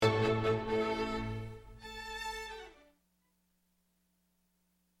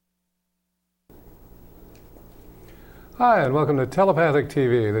Hi, and welcome to Telepathic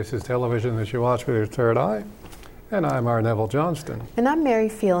TV. This is television that you watch with your third eye. And I'm R. Neville Johnston. And I'm Mary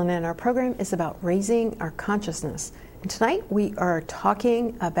Phelan, and our program is about raising our consciousness. And tonight we are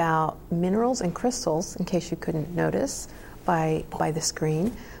talking about minerals and crystals, in case you couldn't notice by the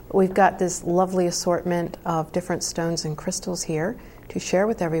screen. But we've got this lovely assortment of different stones and crystals here to share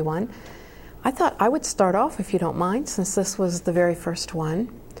with everyone. I thought I would start off, if you don't mind, since this was the very first one.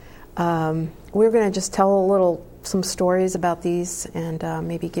 We're going to just tell some stories about these and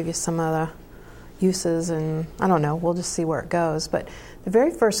maybe give you some of the uses, and I don't know, we'll just see where it goes. But the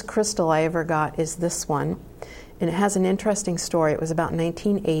very first crystal I ever got is this one, and it has an interesting story. It was about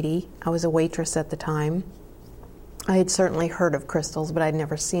 1980. I was a waitress at the time. I had certainly heard of crystals, but I'd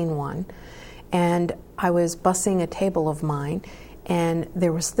never seen one. And I was bussing a table of mine, and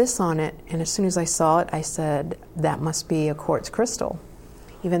there was this on it, and as soon as I saw it, I said, that must be a quartz crystal,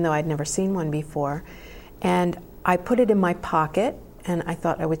 even though I'd never seen one before. And I put it in my pocket, and I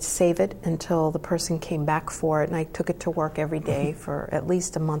thought I would save it until the person came back for it, and I took it to work every day for at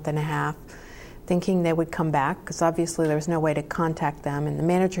least a month and a half, thinking they would come back, because obviously there was no way to contact them, and the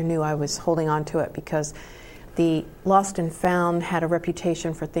manager knew I was holding on to it because the Lost and Found had a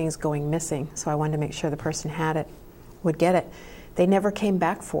reputation for things going missing, so I wanted to make sure the person had it, would get it. They never came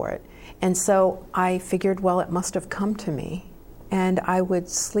back for it, and so I figured, well, it must have come to me, and I would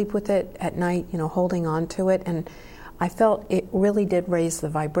sleep with it at night, holding on to it, and I felt it really did raise the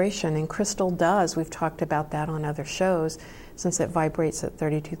vibration, and crystal does. We've talked about that on other shows, since it vibrates at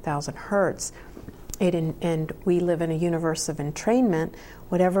 32,000 hertz. And we live in a universe of entrainment.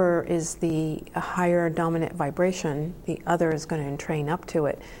 Whatever is the higher dominant vibration, the other is going to entrain up to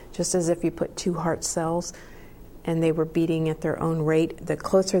it. Just as if you put two heart cells and they were beating at their own rate, the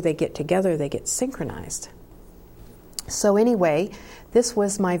closer they get together, they get synchronized. So anyway, this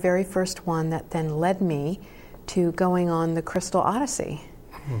was my very first one that then led me to going on the Crystal Odyssey.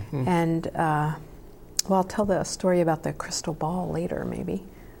 Mm-hmm. And, I'll tell the story about the crystal ball later, maybe.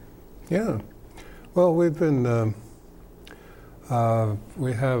 Yeah. Well, we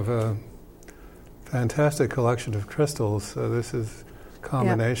have a fantastic collection of crystals. This is a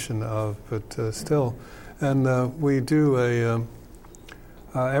combination of, but still. And we do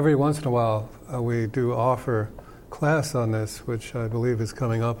every once in a while, we do offer class on this, which I believe is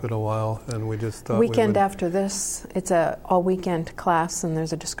coming up in a while, and we just thought weekend after this, it's a all-weekend class, and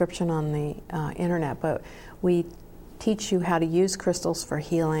there's a description on the internet, but we teach you how to use crystals for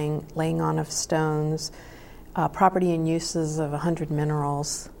healing, laying on of stones, property and uses of 100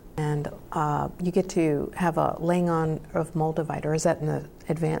 minerals, and you get to have a laying on of moldavite, or is that in the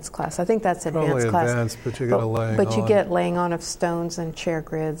advanced class? I think that's advanced class. Probably advanced, but you get a laying on. But you get laying on of stones and chair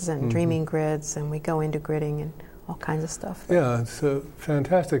grids and dreaming grids, and we go into gridding and all kinds of stuff. Yeah, it's a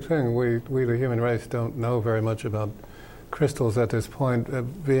fantastic thing. We the human race don't know very much about crystals at this point.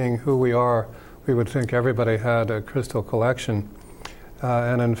 Being who we are, we would think everybody had a crystal collection.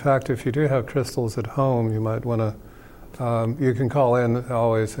 And in fact, if you do have crystals at home, you might want to, you can call in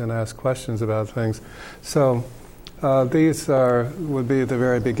always and ask questions about things. So these would be at the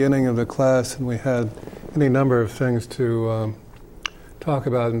very beginning of the class, and we had any number of things to talk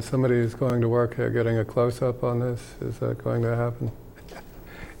about, and somebody is going to work here getting a close-up on this. Is that going to happen?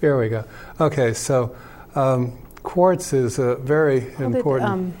 Here we go. Okay, so quartz is a very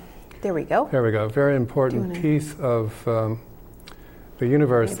important... there we go. There we go. Very important piece of the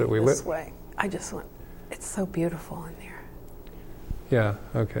universe that we live. This way. I just want. It's so beautiful in there. Yeah.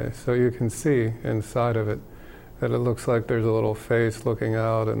 Okay. So you can see inside of it that it looks like there's a little face looking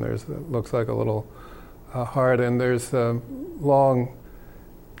out, and looks like a little heart, and there's a long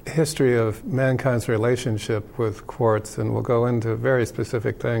history of mankind's relationship with quartz, and we'll go into very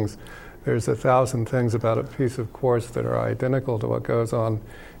specific things. There's 1,000 things about a piece of quartz that are identical to what goes on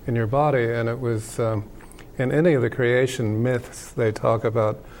in your body, and it was in any of the creation myths they talk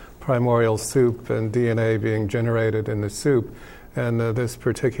about primordial soup and DNA being generated in the soup, and this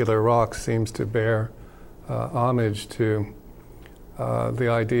particular rock seems to bear homage to the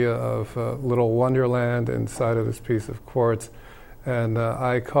idea of little wonderland inside of this piece of quartz, and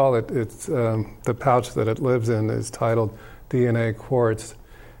I call it's the pouch that it lives in is titled DNA Quartz,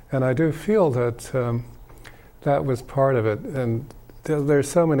 and I do feel that that was part of it, and there's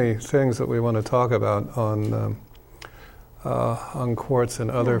so many things that we want to talk about on quartz and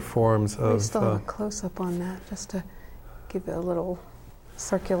other forms of... We still have a close-up on that, just to give it a little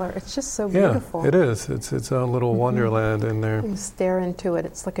circular. It's just so beautiful. Yeah, it is. It's its own little wonderland in there. You stare into it.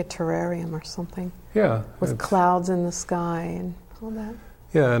 It's like a terrarium or something. Yeah. With clouds in the sky and all that.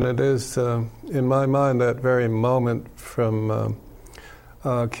 Yeah, and it is, in my mind, that very moment from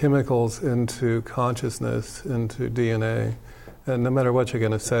chemicals into consciousness, into DNA. And no matter what you're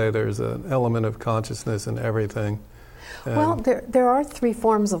going to say, there's an element of consciousness in everything. Well, there are three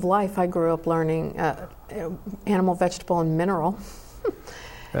forms of life. I grew up learning animal, vegetable, and mineral.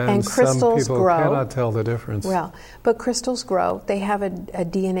 And crystals some people grow. Cannot tell the difference. Well, but crystals grow. They have a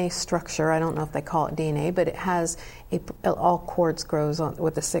DNA structure. I don't know if they call it DNA, but it has all quartz grows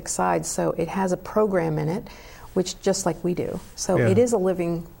with the 6 sides, so it has a program in it, which just like we do. So it is a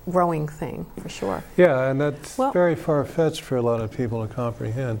living, growing thing for sure. Yeah, and that's very far-fetched for a lot of people to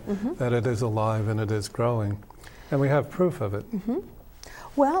comprehend that it is alive and it is growing, and we have proof of it.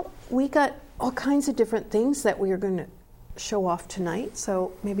 Well, we got all kinds of different things that we are going to show off tonight,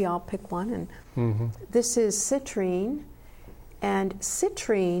 so maybe I'll pick one. And this is citrine, and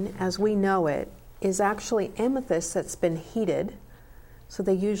citrine, as we know it, is actually amethyst that's been heated. So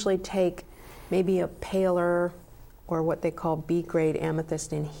they usually take maybe a paler or what they call B-grade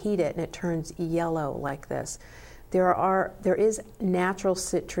amethyst and heat it, and it turns yellow like this. There is natural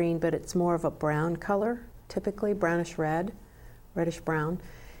citrine, but it's more of a brown color, typically brownish red, reddish brown.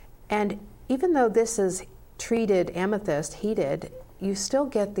 And even though this is treated amethyst, heated, you still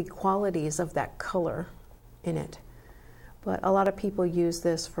get the qualities of that color in it. But a lot of people use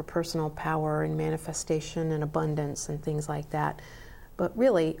this for personal power and manifestation and abundance and things like that. But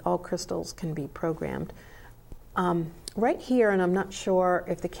really, all crystals can be programmed. Right here, and I'm not sure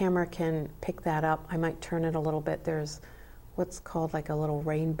if the camera can pick that up, I might turn it a little bit, there's what's called like a little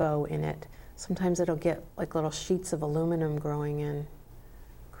rainbow in it. Sometimes it'll get like little sheets of aluminum growing in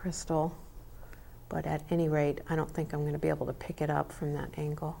crystal. But at any rate, I don't think I'm going to be able to pick it up from that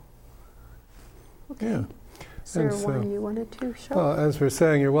angle. Okay. Yeah. Is there one you wanted to show? Well, as we're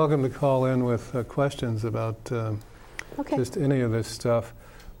saying, you're welcome to call in with questions about just any of this stuff.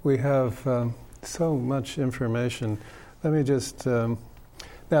 We have so much information. Let me just... now,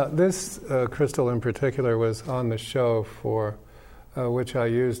 this crystal in particular was on the show for... which I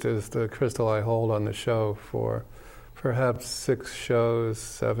used as the crystal I hold on the show for perhaps 6 shows,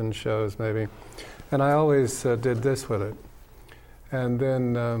 7 shows maybe. And I always did this with it. And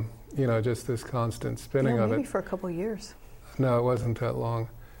then, just this constant spinning of it. Maybe for a couple of years. No, it wasn't that long.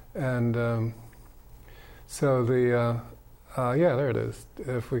 And so the, there it is.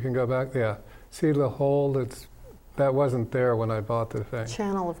 If we can go back, see the hole that wasn't there when I bought the thing.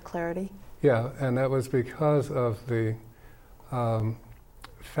 Channel of clarity. Yeah, and that was because of the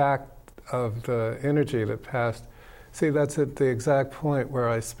fact of the energy that passed. See, that's at the exact point where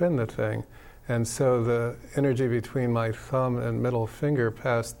I spin the thing. And so the energy between my thumb and middle finger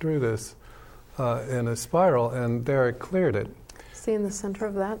passed through this in a spiral, and there it cleared it. See in the center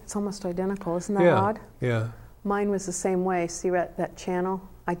of that? It's almost identical. Isn't that odd? Yeah. Mine was the same way. See that channel?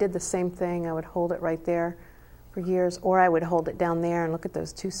 I did the same thing. I would hold it right there for years, or I would hold it down there and look at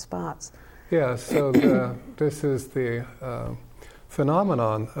those 2 spots. Yeah, so this is the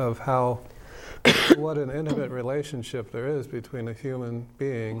phenomenon of what an intimate relationship there is between a human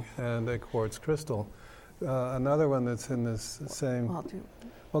being and a quartz crystal. Another one that's in this same...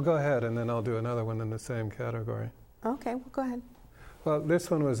 Well, go ahead, and then I'll do another one in the same category. Okay, well, go ahead. Well,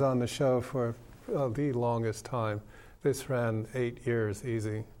 this one was on the show for the longest time. This ran 8 years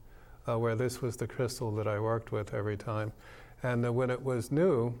easy, where this was the crystal that I worked with every time. And when it was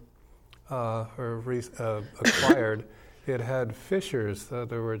new or acquired, it had fissures.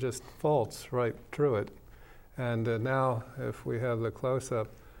 There were just faults right through it. And now, if we have the close-up,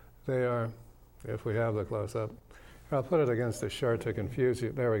 if we have the close-up, I'll put it against the shirt to confuse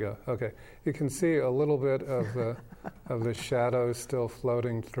you. There we go. Okay. You can see a little bit of the shadows still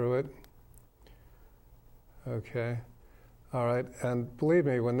floating through it. Okay. All right. And believe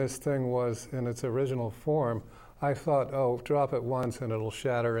me, when this thing was in its original form, I thought, drop it once and it'll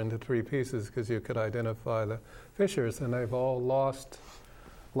shatter into 3 pieces because you could identify the fissures, and they've all lost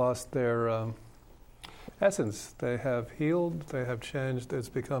their essence. They have healed, they have changed, it's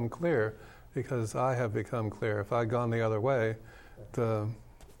become clear because I have become clear. If I'd gone the other way, the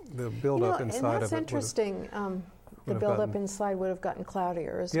buildup inside of it would have... And that's interesting. The buildup inside would have gotten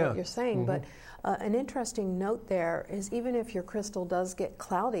cloudier, is what you're saying. But an interesting note there is even if your crystal does get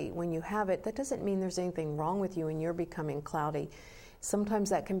cloudy when you have it, that doesn't mean there's anything wrong with you and you're becoming cloudy. Sometimes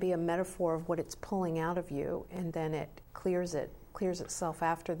that can be a metaphor of what it's pulling out of you, and then it clears itself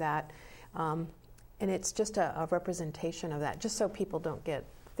after that. And it's just a representation of that, just so people don't get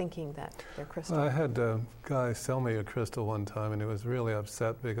thinking that they're crystal. I had a guy sell me a crystal one time, and he was really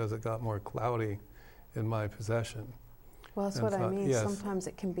upset because it got more cloudy in my possession. Well, that's what I mean. Yes. Sometimes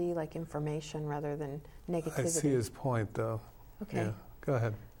it can be like information rather than negativity. I see his point, though. Okay. Yeah. Go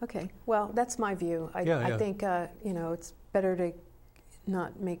ahead. Okay. Well, that's my view. I think, it's better to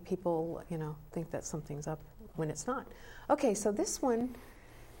not make people, think that something's up when it's not. Okay, so this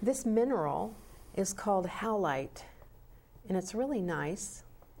mineral is called howlite, and it's really nice.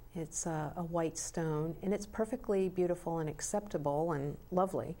 It's a white stone, and it's perfectly beautiful and acceptable and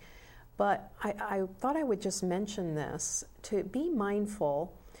lovely. But I thought I would just mention this to be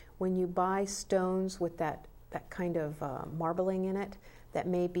mindful when you buy stones with that kind of marbling in it that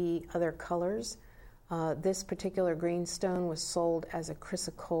may be other colors. This particular green stone was sold as a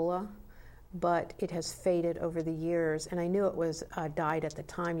chrysocolla, but it has faded over the years, and I knew it was dyed at the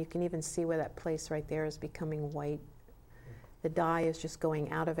time. You can even see where that place right there is becoming white. The dye is just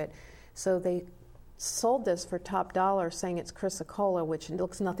going out of it. So they sold this for top dollar, saying it's chrysocolla, which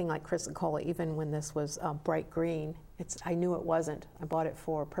looks nothing like chrysocolla, even when this was bright green. I knew it wasn't. I bought it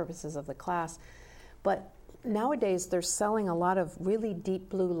for purposes of the class. But nowadays, they're selling a lot of really deep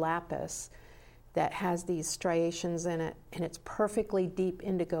blue lapis that has these striations in it, and it's perfectly deep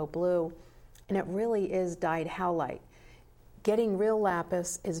indigo blue, and it really is dyed howlite. Getting real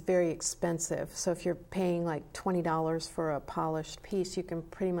lapis is very expensive, so if you're paying like $20 for a polished piece, you can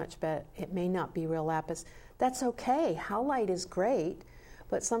pretty much bet it may not be real lapis. That's okay. Howlite is great,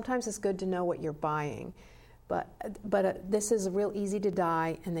 but sometimes it's good to know what you're buying. But this is real easy to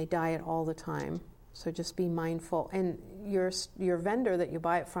dye, and they dye it all the time. So just be mindful. And your vendor that you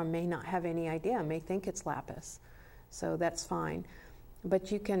buy it from may not have any idea, may think it's lapis. So that's fine.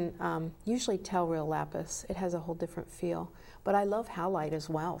 But you can usually tell real lapis. It has a whole different feel. But I love howlite as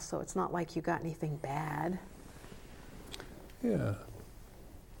well, so it's not like you got anything bad. Yeah.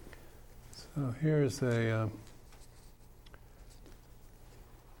 So here's a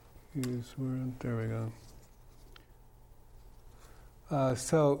use word. There we go.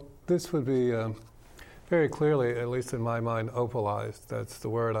 So this would be very clearly, at least in my mind, opalized. That's the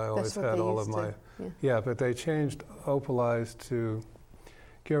word I always had all of my. Yeah, but they changed opalized to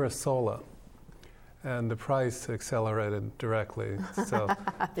Girasola, and the price accelerated directly. So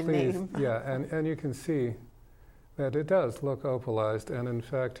the please, name. yeah, and you can see that it does look opalized, and in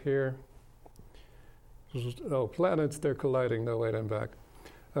fact here, planets, they're colliding. No, wait, I'm back.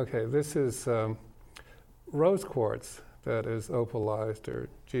 Okay, this is rose quartz that is opalized, or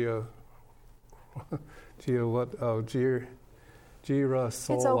girasolized.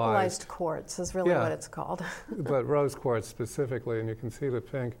 It's opalized quartz is really what it's called. But rose quartz specifically, and you can see the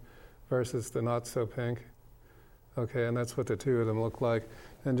pink versus the not so pink. Okay, and that's what the two of them look like.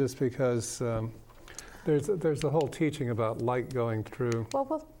 And just because there's a whole teaching about light going through.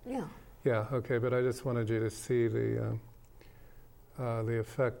 Well, yeah. Yeah, okay, but I just wanted you to see the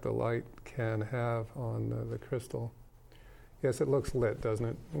effect the light can have on the crystal. Yes, it looks lit, doesn't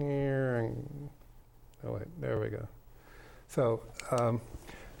it? Oh, wait, there we go. So,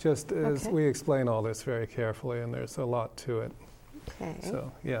 just as we explain all this very carefully, and there's a lot to it. Okay.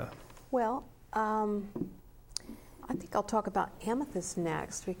 So, yeah. Well, I think I'll talk about amethyst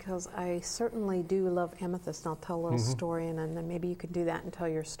next, because I certainly do love amethyst, and I'll tell a little story, and then maybe you could do that and tell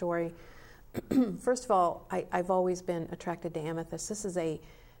your story. First of all, I've always been attracted to amethyst. This is a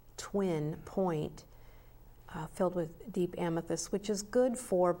twin point filled with deep amethyst, which is good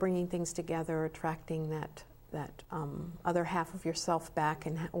for bringing things together, attracting that other half of yourself back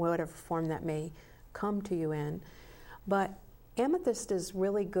in whatever form that may come to you in. But amethyst is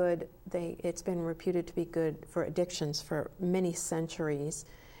really good. It's been reputed to be good for addictions for many centuries.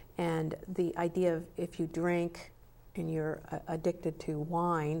 And the idea of if you drink and you're addicted to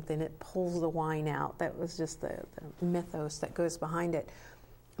wine, then it pulls the wine out. That was just the mythos that goes behind it.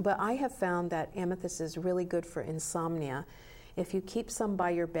 But I have found that amethyst is really good for insomnia. If you keep some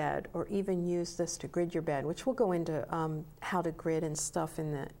by your bed, or even use this to grid your bed, which we'll go into how to grid and stuff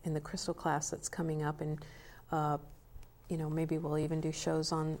in the crystal class that's coming up, and maybe we'll even do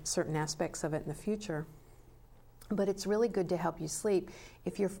shows on certain aspects of it in the future. But it's really good to help you sleep.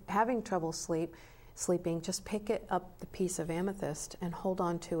 If you're having trouble sleeping, just pick the piece of amethyst and hold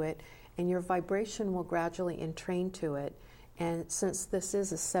on to it, and your vibration will gradually entrain to it. And since this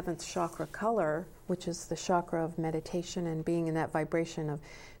is a 7th chakra color, which is the chakra of meditation and being in that vibration of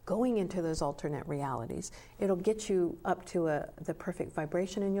going into those alternate realities, it'll get you up to the perfect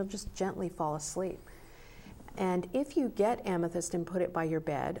vibration, and you'll just gently fall asleep. And if you get amethyst and put it by your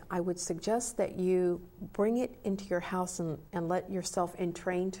bed, I would suggest that you bring it into your house and let yourself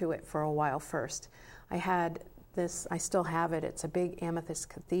entrain to it for a while first. I had this, I still have it, it's a big amethyst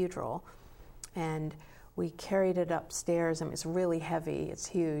cathedral, and we carried it upstairs, and it's really heavy, it's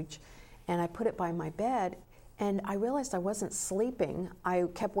huge, and I put it by my bed, and I realized I wasn't sleeping. I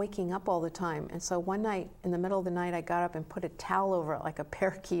kept waking up all the time, and so one night, in the middle of the night, I got up and put a towel over it like a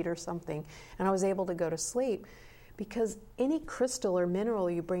parakeet or something, and I was able to go to sleep because any crystal or mineral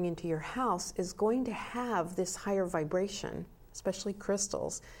you bring into your house is going to have this higher vibration, especially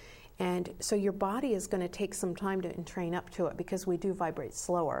crystals. And so your body is going to take some time to train up to it because we do vibrate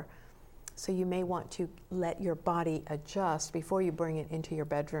slower. So you may want to let your body adjust before you bring it into your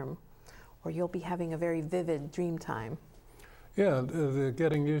bedroom, or you'll be having a very vivid dream time. Yeah, the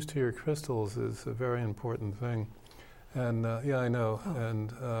getting used to your crystals is a very important thing. And yeah, I know.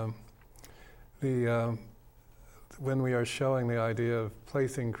 Oh. And when we are showing the idea of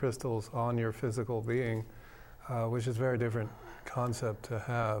placing crystals on your physical being, which is a very different concept to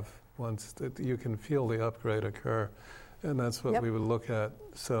have once you can feel the upgrade occur. And that's what we would look at.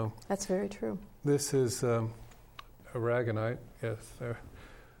 So that's very true. This is aragonite. Yes,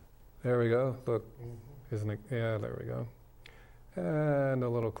 there we go. Look, isn't it? Yeah, there we go. And a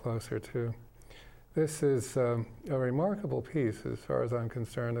little closer too. This is a remarkable piece as far as I'm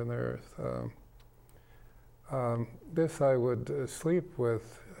concerned, and there's this I would sleep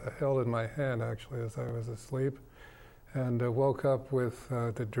with, held in my hand actually as I was asleep, and woke up with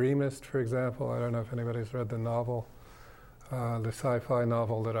The Dreamist, for example. I don't know if anybody's read the novel, the sci-fi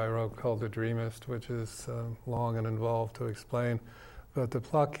novel that I wrote called The Dreamist, which is long and involved to explain, but the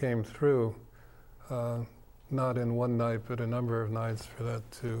plot came through, not in one night, but a number of nights for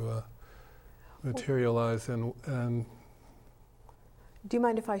that to materialize. And do you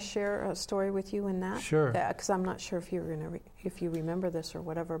mind if I share a story with you in that? Sure. Because I'm not sure if if you remember this or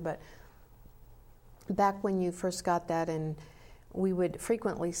whatever, but back when you first got that, and we would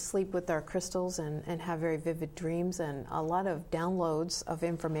frequently sleep with our crystals and have very vivid dreams and a lot of downloads of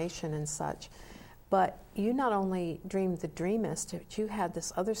information and such. But you not only dreamed The Dreamist, but you had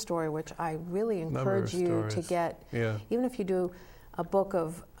this other story, which I really encourage you to get. Yeah. Even if you do a book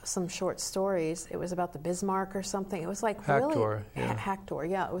of some short stories, it was about the Bismarck or something. It was like Hactor, really Hactor.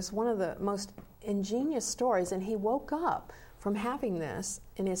 Yeah, it was one of the most ingenious stories. And he woke up from having this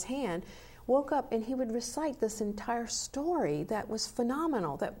in his hand. Woke up and he would recite this entire story that was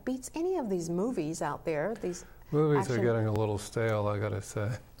phenomenal. That beats any of these movies out there. These movies are getting a little stale, I got to say.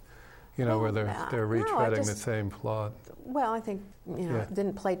 You know, where they're retreading the same plot. Well, I think,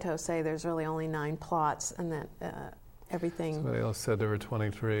 didn't Plato say there's really only 9 plots and that everything... Somebody else said there were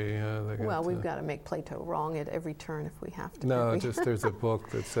 23. Well, we've got to make Plato wrong at every turn if we have to. No, just there's a book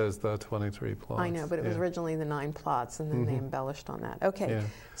that says the 23 plots. I know, but it was originally the 9 plots, and then they embellished on that. Okay,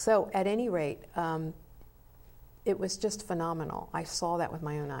 so at any rate, it was just phenomenal. I saw that with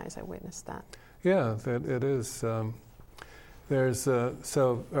my own eyes. I witnessed that. Yeah, it is... There's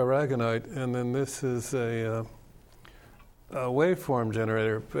so aragonite, and then this is a waveform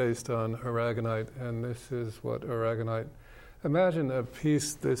generator based on aragonite, and this is what aragonite. Imagine a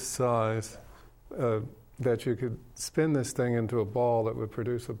piece this size that you could spin this thing into a ball that would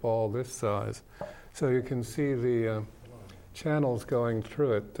produce a ball this size. So you can see the channels going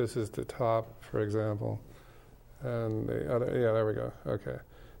through it. This is the top, for example, and the other. Yeah, there we go. Okay,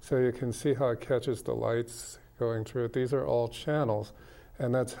 so you can see how it catches the lights going through it. These are all channels,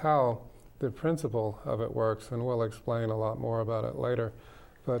 and that's how the principle of it works, and we'll explain a lot more about it later.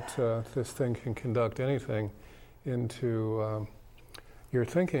 But this thing can conduct anything into your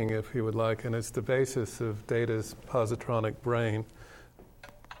thinking, if you would like, and it's the basis of Data's positronic brain,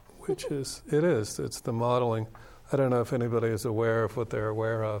 which it's the modeling. I don't know if anybody is aware of what they're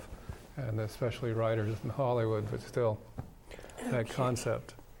aware of, and especially writers in Hollywood, but still, that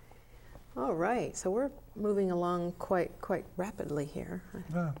concept. All right, so we're moving along quite rapidly here.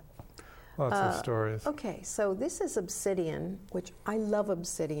 Yeah. Lots of stories. Okay, so this is obsidian, which I love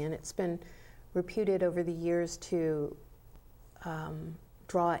obsidian. It's been reputed over the years to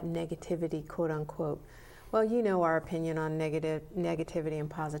draw out negativity, quote unquote. Well, you know our opinion on negativity and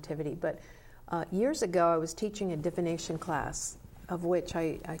positivity, but years ago I was teaching a divination class, of which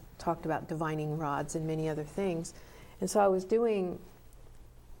I talked about divining rods and many other things. And so I was doing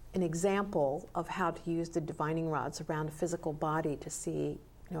an example of how to use the divining rods around a physical body to see,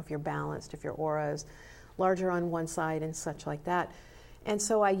 if you're balanced, if your aura is larger on one side and such like that. And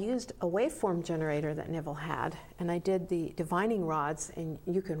so I used a waveform generator that Neville had, and I did the divining rods, and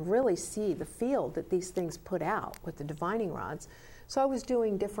you can really see the field that these things put out with the divining rods. So I was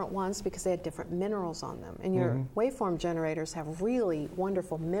doing different ones because they had different minerals on them. And your waveform generators have really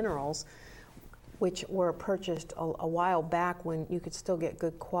wonderful minerals, which were purchased a while back when you could still get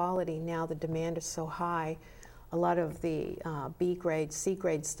good quality. Now the demand is so high. A lot of the B grade, C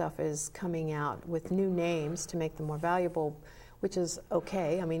grade stuff is coming out with new names to make them more valuable, which is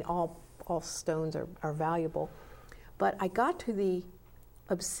okay. I mean, all stones are valuable. But I got to the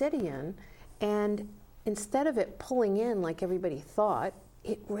obsidian, and instead of it pulling in like everybody thought,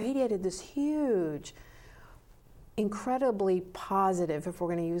 it radiated this huge incredibly positive, if we're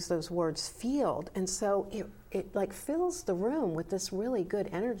going to use those words, field. And so it like fills the room with this really good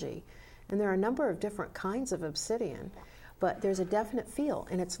energy. And there are a number of different kinds of obsidian, but there's a definite feel,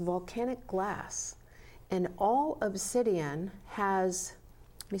 and it's volcanic glass. And all obsidian has,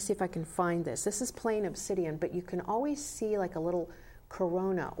 let me see if I can find this. This is plain obsidian, but you can always see like a little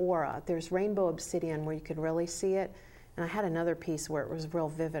corona aura. There's rainbow obsidian where you can really see it. And I had another piece where it was real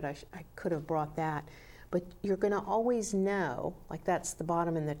vivid. I could have brought that. But you're going to always know, like that's the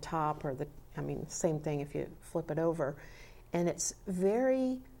bottom and the top, or same thing if you flip it over. And it's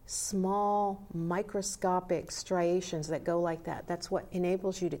very small, microscopic striations that go like that. That's what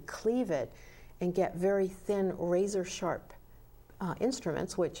enables you to cleave it and get very thin, razor-sharp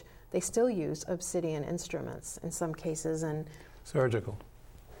instruments, which they still use obsidian instruments in some cases. And surgical.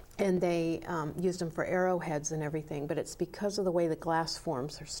 And they used them for arrowheads and everything, but it's because of the way the glass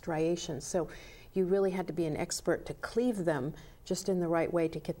forms, or striations. So you really had to be an expert to cleave them just in the right way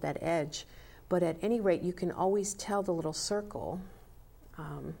to get that edge. But at any rate, you can always tell the little circle,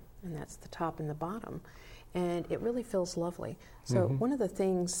 and that's the top and the bottom. And it really feels lovely. So one of the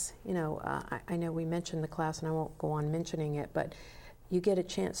things, I know we mentioned the class, and I won't go on mentioning it, but you get a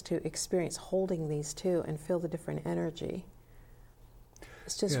chance to experience holding these too and feel the different energy.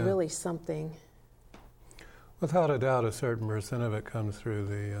 It's just really something. Without a doubt, a certain percent of it comes through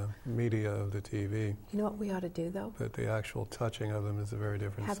the media of the TV. You know what we ought to do, though? But the actual touching of them is a very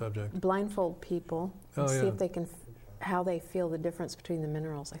different subject. Blindfold people and see if they can, how they feel the difference between the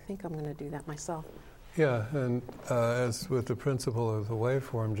minerals. I think I'm going to do that myself. Yeah, and as with the principle of the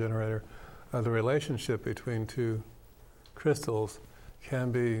waveform generator, the relationship between two crystals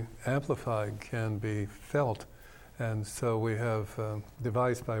can be amplified, can be felt. And so we have a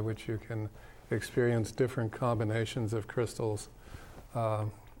device by which you can experience different combinations of crystals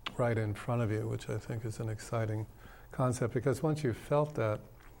right in front of you, which I think is an exciting concept, because once you've felt that,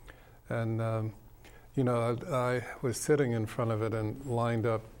 and I was sitting in front of it and lined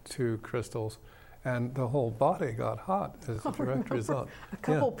up two crystals, and the whole body got hot as a direct result. A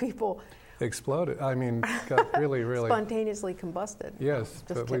couple people exploded. I mean, got really, really spontaneously combusted. Yes, Just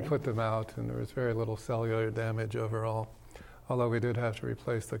but kidding. we put them out, and there was very little cellular damage overall. Although we did have to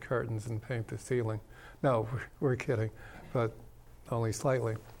replace the curtains and paint the ceiling. No, we're kidding, but only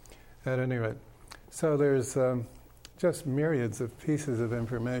slightly. At any rate, so there's just myriads of pieces of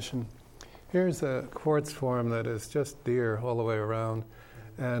information. Here's a quartz form that is just deer all the way around,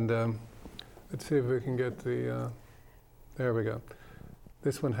 and let's see if we can get the. There we go.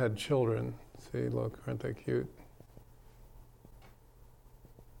 This one had children. See, look, aren't they cute?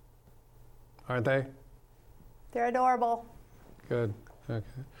 Aren't they? They're adorable. Good. Okay.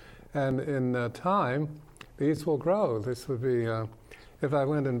 And in time, these will grow. This would be, if I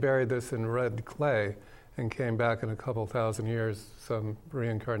went and buried this in red clay and came back in a couple thousand years, some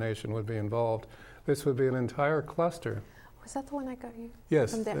reincarnation would be involved. This would be an entire cluster. Was that the one I got you?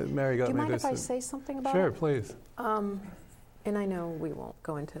 Yes, Mary got me this. Do you mind if I say something about it? Sure, please. And I know we won't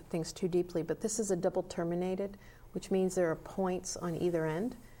go into things too deeply, but this is a double terminated, which means there are points on either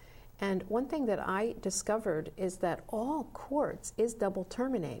end. And one thing that I discovered is that all quartz is double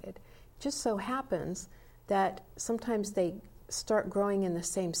terminated. Just so happens that sometimes they start growing in the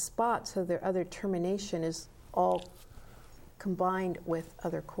same spot, so their other termination is all combined with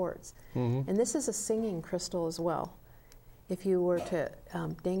other quartz. And this is a singing crystal as well. If you were to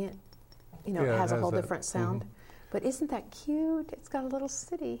ding it, it has a whole different sound. But isn't that cute? It's got a little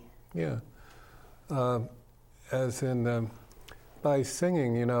city. Yeah. As in, by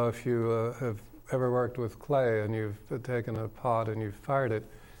singing, if you have ever worked with clay and you've taken a pot and you've fired it,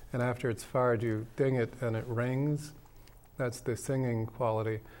 and after it's fired you ding it and it rings, that's the singing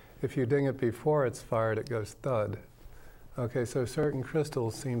quality. If you ding it before it's fired, it goes thud. Okay, so certain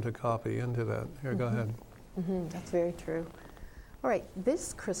crystals seem to copy into that. Here, go ahead. That's very true. All right,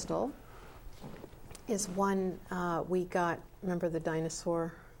 this crystal is one we got, remember the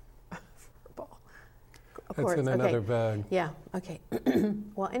dinosaur ball? Of course. It's in another bag. Yeah, okay.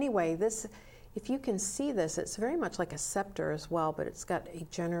 Well, anyway, this, if you can see this, it's very much like a scepter as well, but it's got a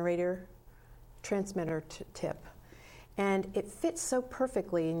generator, transmitter tip. And it fits so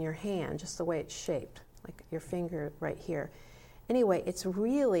perfectly in your hand, just the way it's shaped, like your finger right here. Anyway, it's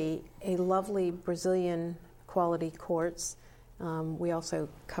really a lovely Brazilian quality quartz. We also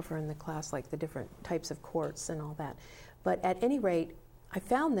cover in the class like the different types of quartz and all that. But at any rate, I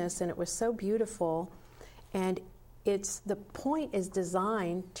found this and it was so beautiful, and the point is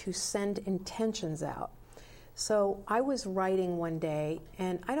designed to send intentions out. So I was writing one day,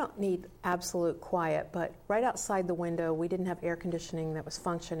 and I don't need absolute quiet, but right outside the window, we didn't have air conditioning that was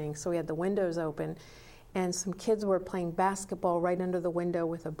functioning, so we had the windows open, and some kids were playing basketball right under the window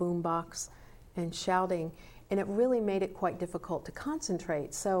with a boombox and shouting, and it really made it quite difficult to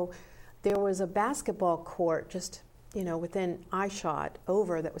concentrate. So there was a basketball court just, within eyeshot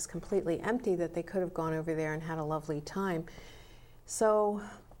over that was completely empty that they could have gone over there and had a lovely time. So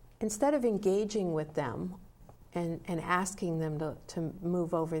instead of engaging with them and asking them to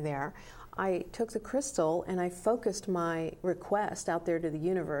move over there, I took the crystal and I focused my request out there to the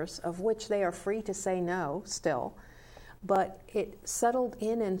universe, of which they are free to say no still. But it settled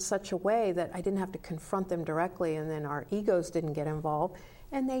in such a way that I didn't have to confront them directly, and then our egos didn't get involved,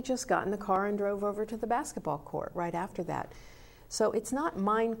 and they just got in the car and drove over to the basketball court right after that. So it's not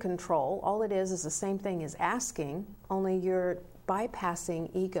mind control. All it is the same thing as asking, only you're bypassing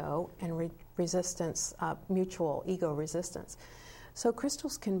ego and resistance, mutual ego resistance. So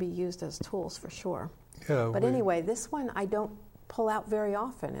crystals can be used as tools for sure. Yeah, but anyway, this one I don't pull out very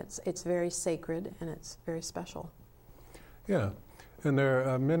often. It's very sacred and it's very special. Yeah, and there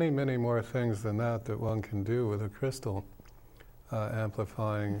are many, many more things than that one can do with a crystal,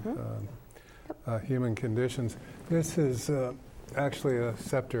 amplifying human conditions. This is actually a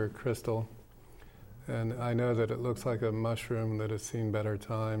scepter crystal, and I know that it looks like a mushroom that has seen better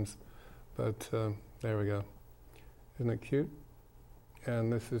times, but there we go. Isn't it cute?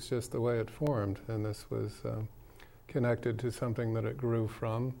 And this is just the way it formed, and this was connected to something that it grew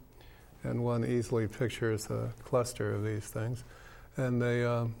from, and one easily pictures a cluster of these things. And they,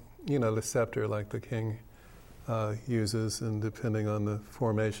 the scepter like the king uses, and depending on the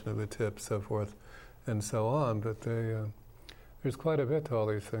formation of the tip, so forth and so on, but there's quite a bit to all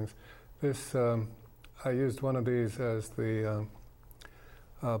these things. This, I used one of these as the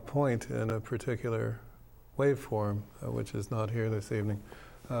point in a particular waveform, which is not here this evening,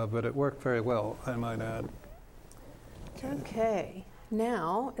 but it worked very well, I might add. Okay,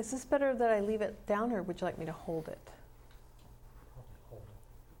 now, is this better that I leave it down, or would you like me to hold it?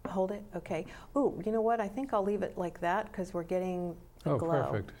 Hold it? Okay. Ooh, you know what? I think I'll leave it like that because we're getting the glow.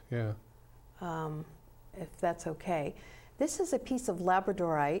 Oh, perfect, yeah. If that's okay. This is a piece of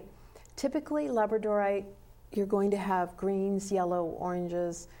labradorite. Typically, labradorite, you're going to have greens, yellow,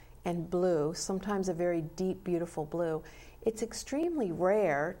 oranges, and blue, sometimes a very deep, beautiful blue. It's extremely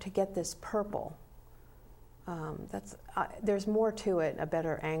rare to get this purple. There's more to it, a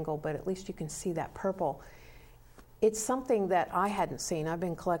better angle, but at least you can see that purple. It's something that I hadn't seen. I've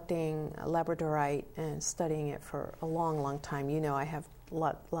been collecting labradorite and studying it for a long, long time. I have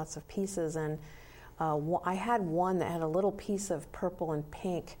lots of pieces, and I had one that had a little piece of purple and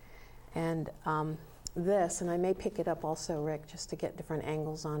pink, and this, and I may pick it up also, Rick, just to get different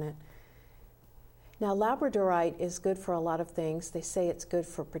angles on it. Now, labradorite is good for a lot of things. They say it's good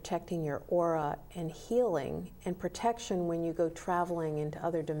for protecting your aura and healing and protection when you go traveling into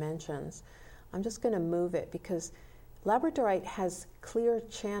other dimensions. I'm just going to move it because labradorite has clear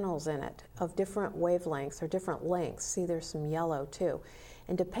channels in it of different wavelengths or different lengths. See, there's some yellow too.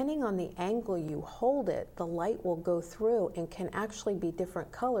 And depending on the angle you hold it, the light will go through and can actually be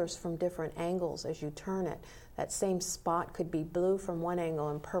different colors from different angles as you turn it. That same spot could be blue from one angle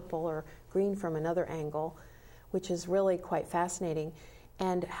and purple or green from another angle, which is really quite fascinating.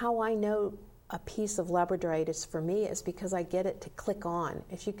 And how I know a piece of labradorite is for me is because I get it to click on.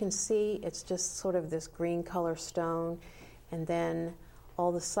 As you can see, it's just sort of this green color stone, and then all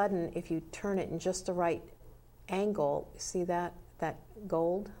of a sudden, if you turn it in just the right angle, see that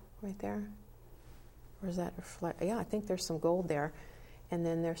gold right there? Or is that reflect? Yeah, I think there's some gold there, and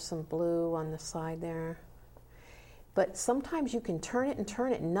then there's some blue on the side there. But sometimes you can turn it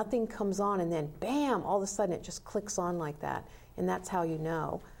and nothing comes on, and then bam, all of a sudden it just clicks on like that, and that's how you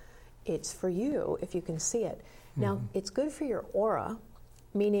know it's for you if you can see it. Now, it's good for your aura,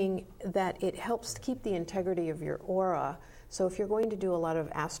 meaning that it helps keep the integrity of your aura. So if you're going to do a lot of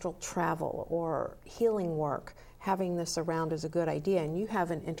astral travel or healing work, having this around is a good idea. And you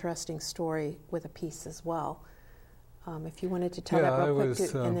have an interesting story with a piece as well. If you wanted to tell that real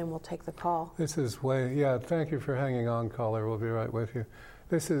quick, and then we'll take the call. This is thank you for hanging on, caller. We'll be right with you.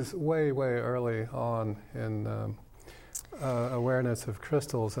 This is way, way early on in awareness of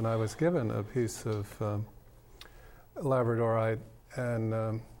crystals, and I was given a piece of labradorite,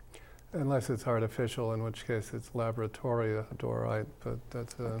 and unless it's artificial, in which case it's laboratoriadorite, but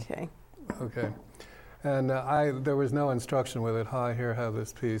that's okay. Okay. And there was no instruction with it. Hi, here, have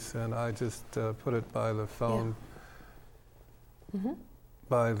this piece, and I just put it by the phone,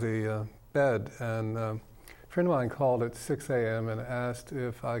 by the bed, and a friend of mine called at 6 a.m. and asked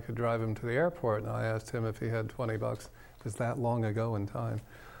if I could drive him to the airport, and I asked him if he had $20. It was that long ago in time.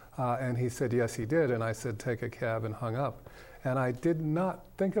 And he said, yes, he did. And I said, take a cab, and hung up. And I did not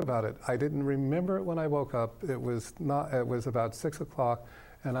think about it. I didn't remember it when I woke up. It was not. It was about 6 o'clock,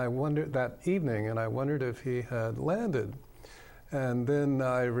 and I wondered that evening, and I wondered if he had landed. And then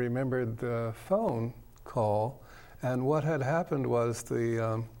I remembered the phone call, and what had happened was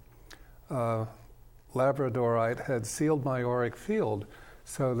the Labradorite had sealed my auric field,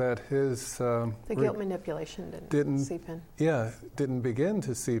 so that his the guilt manipulation didn't seep in. Yeah, didn't begin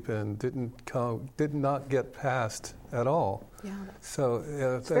to seep in. Did not get past at all. Yeah. So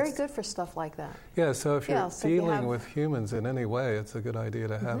it's very good for stuff like that. Yeah. So if you're dealing with humans in any way, it's a good idea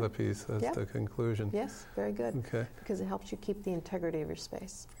to have a piece as the conclusion. Yes, very good. Okay. Because it helps you keep the integrity of your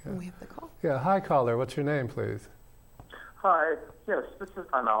space. Yeah. And we have the call. Yeah. Hi, caller. What's your name, please? Hi. Yes, this is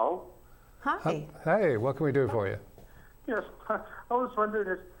Anal. Hi. Hey, what can we do for you? Yes, I was wondering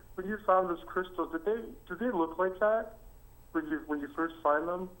if when you found those crystals, do they look like that when you first find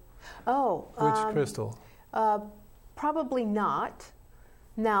them? Oh, which crystal? Probably not.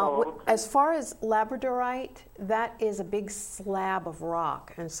 Now, as far as Labradorite, that is a big slab of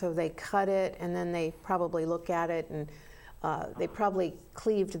rock, and so they cut it, and then they probably look at it, and they probably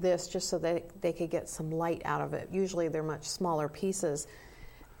cleaved this just so that they could get some light out of it. Usually, they're much smaller pieces.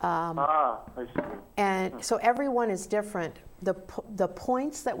 I see. And so everyone is different. The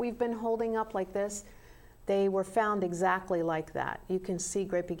points that we've been holding up like this, they were found exactly like that. You can see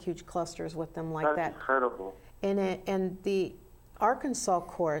great big huge clusters with them like that. That's incredible. And the Arkansas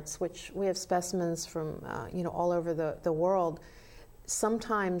quartz, which we have specimens from all over the world,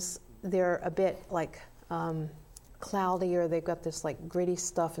 sometimes they're a bit like cloudy, or they've got this like gritty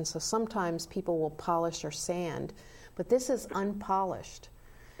stuff, and so sometimes people will polish or sand, but this is unpolished.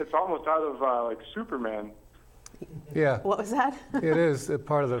 It's almost out of like Superman. Yeah. What was that? It is a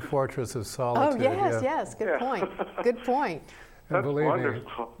part of the Fortress of Solitude. Oh, yes. Good point. Good point. And That's believe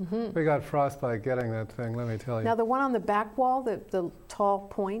wonderful. me, we got frostbite getting that thing, let me tell you. Now, the one on the back wall, the tall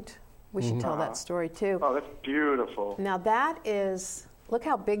point, we should tell that story too. Oh, that's beautiful. Now, that is, look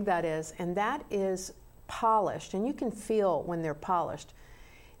how big that is, and that is polished, and you can feel when they're polished.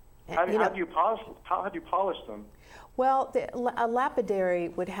 How do you polish them? Well, a lapidary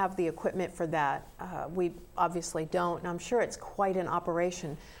would have the equipment for that. We obviously don't, and I'm sure it's quite an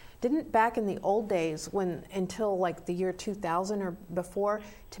operation. Didn't back in the old days, until like the year 2000 or before,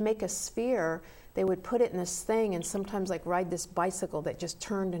 to make a sphere, they would put it in this thing and sometimes like ride this bicycle that just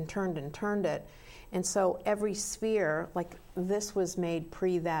turned and turned and turned it. And so every sphere, like this was made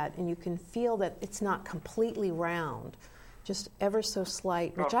pre that, and you can feel that it's not completely round, just ever so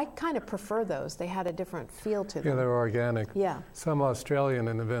slight, which I kind of prefer those. They had a different feel to them. Yeah, they're organic. Yeah. Some Australian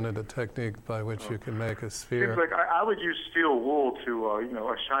invented a technique by which you can make a sphere. Seems like I would use steel wool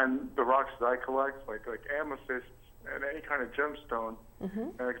to shine the rocks that I collect, like amethyst and any kind of gemstone.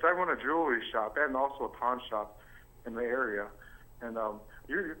 Because I run a jewelry shop and also a pawn shop in the area, and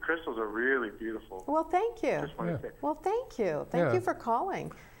your crystals are really beautiful. Well, thank you. Just want to say. Well, thank you. Thank you for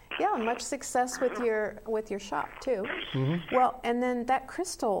calling. Yeah, much success with your shop too. Well, and then that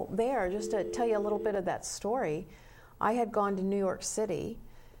crystal there, just to tell you a little bit of that story, I had gone to New York City.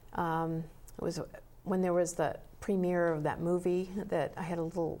 It was when there was the premiere of that movie that I had a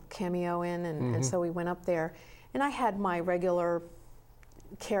little cameo in, and so we went up there, and I had my regular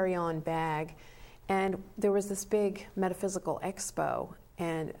carry-on bag, and there was this big metaphysical expo,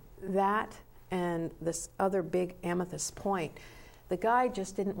 and that and this other big amethyst point. The guy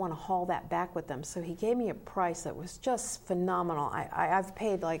just didn't want to haul that back with them, so he gave me a price that was just phenomenal. I've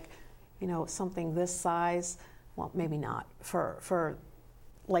paid something this size, well, maybe not, for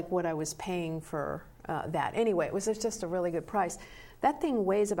like what I was paying for that. Anyway, it was just a really good price. That thing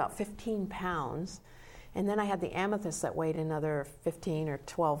weighs about 15 pounds, and then I had the amethyst that weighed another 15 or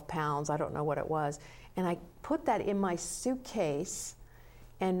 12 pounds. I don't know what it was. And I put that in my suitcase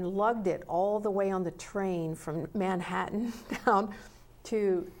and lugged it all the way on the train from Manhattan down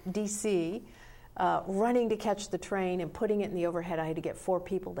to D.C., running to catch the train and putting it in the overhead. I had to get 4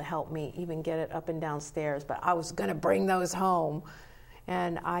 people to help me even get it up and down stairs, but I was going to bring those home.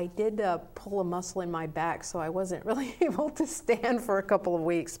 And I did pull a muscle in my back, so I wasn't really able to stand for a couple of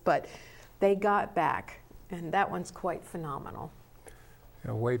weeks, but they got back, and that one's quite phenomenal.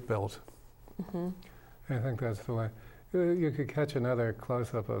 Yeah, weight belt. I think that's the way. You could catch another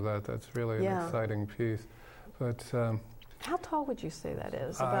close-up of that. That's really an exciting piece. But how tall would you say that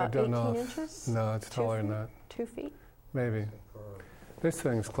is? I About don't 18 know inches? No, it's taller than that. 2 feet? Maybe. This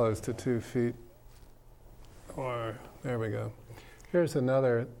thing's close to 2 feet. Or, there we go. Here's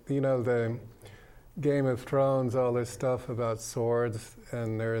another, the Game of Thrones, all this stuff about swords,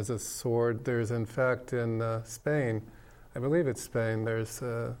 and there is a sword. There's, in fact, in Spain, I believe it's Spain, there's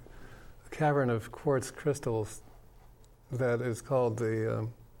a cavern of quartz crystals that is called the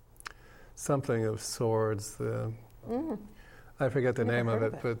something of swords. I forget the name of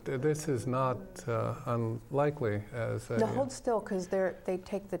it, but this is not unlikely as a... No, hold still, because they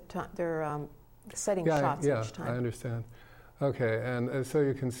take they're setting shots each time. Yeah, I understand. Okay, and so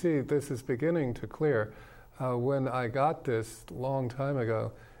you can see this is beginning to clear. When I got this long time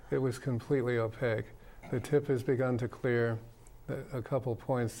ago, it was completely opaque. The tip has begun to clear. A couple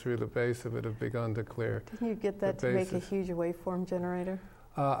points through the base of it have begun to clear. Didn't you get that to make a huge waveform generator?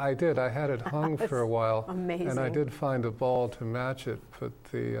 I did. I had it hung for a while. Amazing. And I did find a ball to match it, but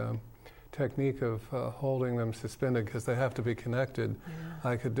the technique of holding them suspended, because they have to be connected,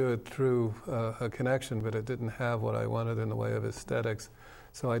 I could do it through a connection, but it didn't have what I wanted in the way of aesthetics.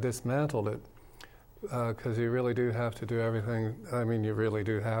 So I dismantled it, because you really do have to do everything. I mean, you really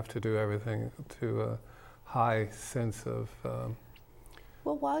do have to do everything to a high sense of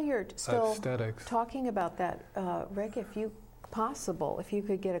well, while you're still aesthetics. Talking about that, Rick, if you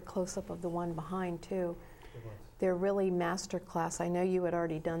could get a close-up of the one behind too. They're really master class. I know you had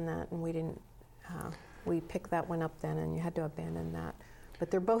already done that, and we didn't. We picked that one up then, and you had to abandon that.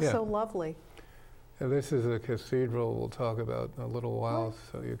 But they're both so lovely. Yeah, this is a cathedral we'll talk about in a little while,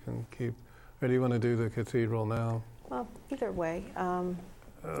 so you can keep. Or do you want to do the cathedral now? Well, either way.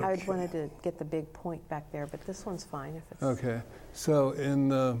 I wanted to get the big point back there, but this one's fine if it's... Okay. So in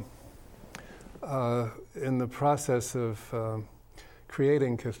the process of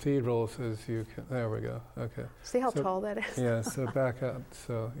creating cathedrals, as you can... There we go. Okay. See how tall that is? Yeah, so back up.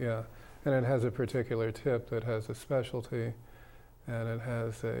 So, yeah. And it has a particular tip that has a specialty, and it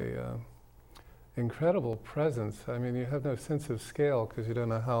has a incredible presence. I mean, you have no sense of scale because you don't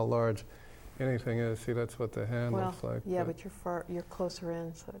know how large anything is. See, that's what the hand looks like. Yeah, but you're closer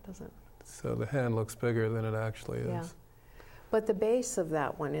in, so it doesn't... So the hand looks bigger than it actually is. Yeah. But the base of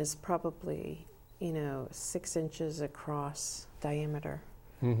that one is probably, 6 inches across diameter,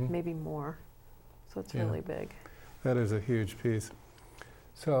 maybe more. So it's really big. That is a huge piece.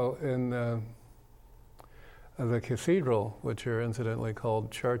 So in the cathedral, which are incidentally called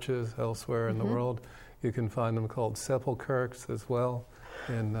churches elsewhere in the world, you can find them called sepulchres as well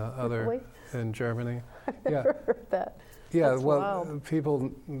in in Germany. I've never heard that. Yeah, That's wild. People,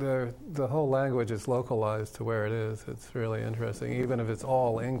 the whole language is localized to where it is. It's really interesting. Even if it's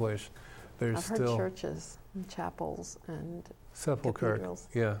all English, there's I've still... heard churches and chapels and Sepulchre. cathedrals.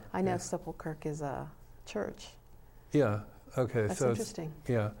 Yeah. I know Sepulchre is a church. Yeah, okay. That's so interesting.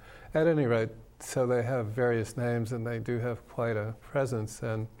 Yeah. At any rate, so they have various names and they do have quite a presence.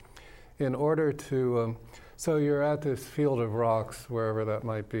 And in order to... so you're at this field of rocks, wherever that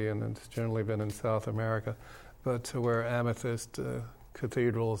might be, and it's generally been in South America, but where amethyst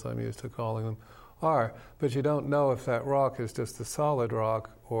cathedrals, I'm used to calling them, are. But you don't know if that rock is just a solid rock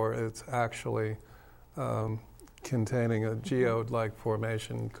or it's actually containing a geode-like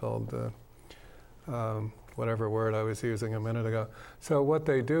formation called whatever word I was using a minute ago. So what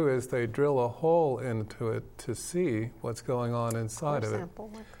they do is they drill a hole into it to see what's going on inside of it.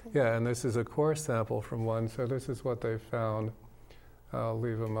 Yeah, and this is a core sample from one, so this is what they found. I'll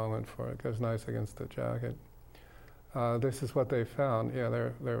leave a moment for it. It goes nice against the jacket. This is what they found. Yeah,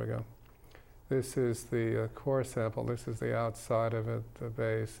 there we go. This is the core sample. This is the outside of it, the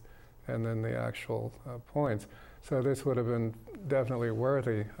base, and then the actual points. So this would have been definitely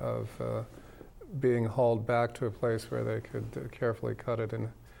worthy of being hauled back to a place where they could carefully cut it in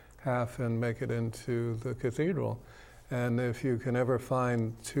half and make it into the cathedral. And if you can ever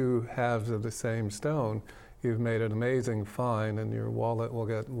find two halves of the same stone, you've made an amazing find, and your wallet will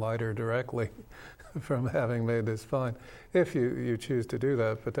get lighter directly from having made this find, if you choose to do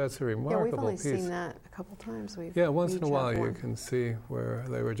that. But that's a remarkable piece. Yeah, we've only seen that a couple times. Once in a while you can see where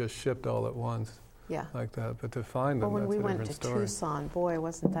they were just shipped all at once. Yeah. Like that. But to find them, when that's we a went different to story. Tucson, boy,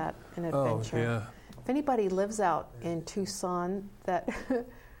 wasn't that an adventure. Oh, yeah. If anybody lives out in Tucson that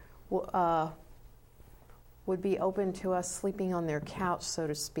would be open to us sleeping on their couch, so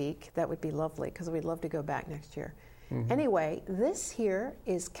to speak, that would be lovely, because we'd love to go back next year. Anyway, this here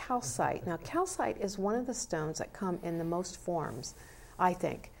is calcite. Now, calcite is one of the stones that come in the most forms, I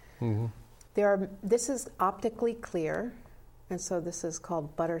think. This is optically clear, and so this is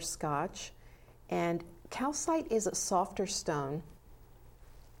called butterscotch. And calcite is a softer stone,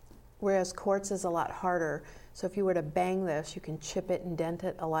 whereas quartz is a lot harder. So if you were to bang this, you can chip it and dent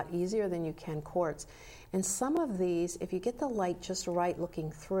it a lot easier than you can quartz. And some of these, if you get the light just right looking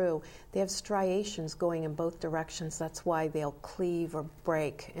through, they have striations going in both directions. That's why they'll cleave or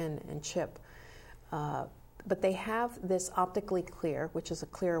break and chip. But they have this optically clear, which is a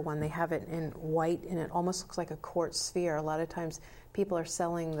clearer one. They have it in white, and it almost looks like a quartz sphere. A lot of times people are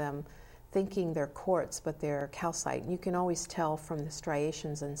selling them thinking they're quartz, but they're calcite. You can always tell from the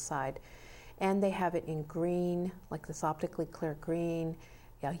striations inside. And they have it in green, like this optically clear green,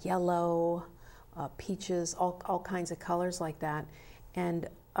 yellow, peaches, all kinds of colors like that. And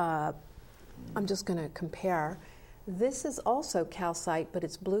I'm just going to compare. This is also calcite, but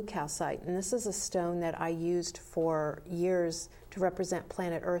it's blue calcite. And this is a stone that I used for years to represent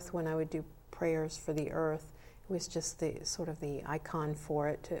planet Earth when I would do prayers for the Earth. It was just the sort of the icon for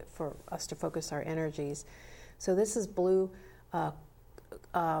it, for us to focus our energies. So this is blue.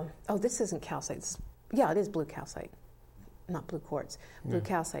 This isn't calcite. It is blue calcite, not blue quartz. Blue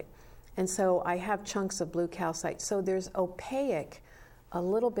calcite. And so I have chunks of blue calcite. So there's opaque, a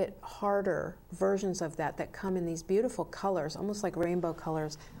little bit harder versions of that come in these beautiful colors, almost like rainbow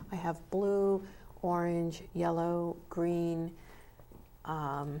colors. I have blue, orange, yellow, green.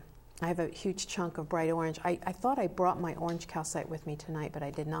 I have a huge chunk of bright orange. I thought I brought my orange calcite with me tonight, but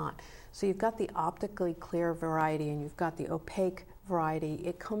I did not. So you've got the optically clear variety and you've got the opaque variety.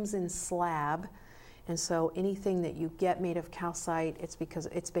 It comes in slab, and so anything that you get made of calcite, it's because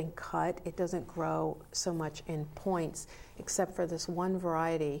it's been cut. It doesn't grow so much in points, except for this one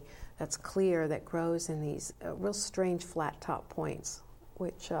variety that's clear that grows in these real strange flat top points,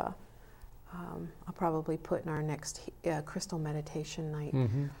 which I'll probably put in our next crystal meditation night.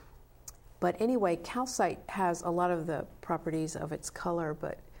 Mm-hmm. But anyway, calcite has a lot of the properties of its color,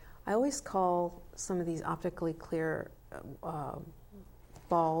 but I always call some of these optically clear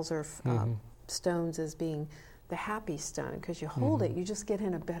balls or stones as being the happy stone, because you hold it, you just get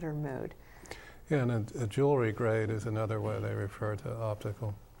in a better mood. Yeah, and a jewelry grade is another way they refer to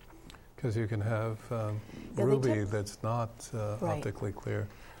optical, because you can have ruby that's not optically clear.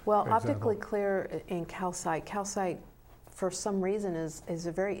 Well, optically clear in calcite for some reason is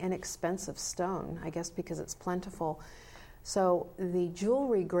a very inexpensive stone, I guess because it's plentiful. So the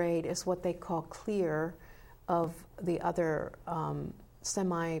jewelry grade is what they call clear of the other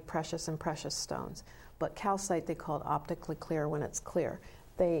semi-precious and precious stones. But calcite they call it optically clear when it's clear.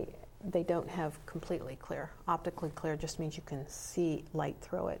 They don't have completely clear. Optically clear just means you can see light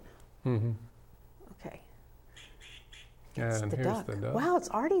through it. Mm-hmm. Okay. Yeah, and here's the duck. Wow, it's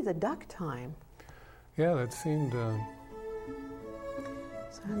already the duck time. Yeah, that seemed... so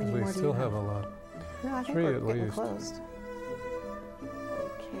how many we more still do you have a lot. No, I think 3 we're at getting least. close.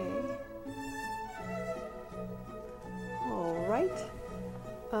 Okay. All right.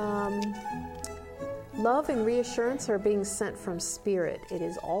 Love and reassurance are being sent from Spirit. It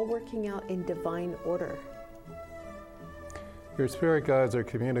is all working out in divine order. Your spirit guides are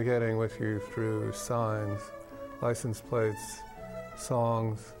communicating with you through signs, license plates,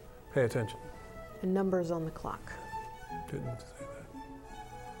 songs. Pay attention. And numbers on the clock. Didn't say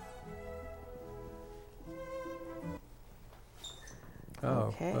that.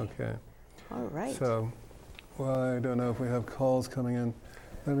 Oh, okay. All right. So, well, I don't know if we have calls coming in.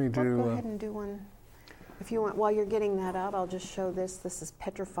 Let me do... go ahead and do one. If you want, while you're getting that out, I'll just show this. This is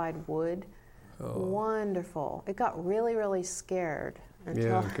petrified wood. Oh. Wonderful. It got really, really scared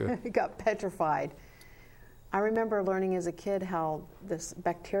until it got petrified. I remember learning as a kid how this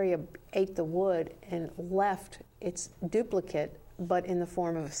bacteria ate the wood and left its duplicate, but in the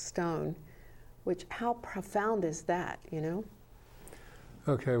form of a stone, which, how profound is that, you know?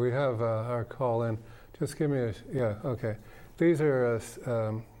 Okay, we have our call in. Just give me okay. These are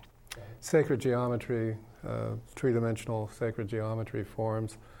sacred geometry, three-dimensional sacred geometry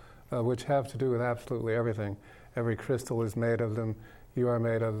forms, which have to do with absolutely everything. Every crystal is made of them. You are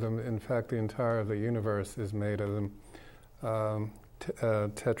made of them. In fact, the entire of the universe is made of them.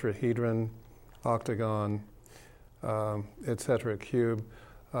 Tetrahedron, octagon, etc., cube,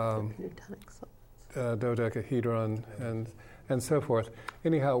 dodecahedron, and so forth.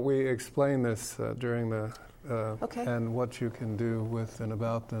 Anyhow, we explain this during the and what you can do with and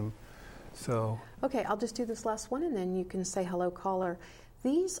about them. So okay, I'll just do this last one, and then you can say hello, caller.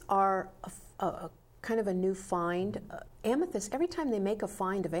 These are a kind of a new find. Amethyst, every time they make a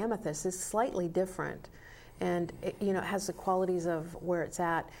find of amethyst, is slightly different. And it has the qualities of where it's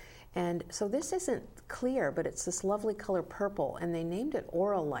at. And so this isn't clear, but it's this lovely color purple. And they named it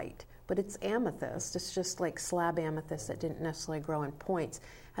auralite, but it's amethyst. It's just like slab amethyst that didn't necessarily grow in points.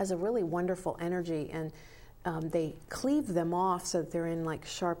 Has a really wonderful energy. And they cleave them off so that they're in like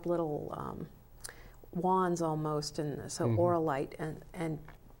sharp little wands almost. And so auralite.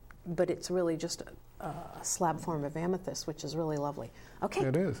 But it's really just a slab form of amethyst, which is really lovely. Okay.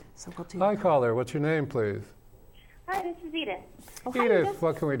 It is. So we'll do Hi, caller. What's your name, please? Hi, this is Edith. Oh, hi, Edith,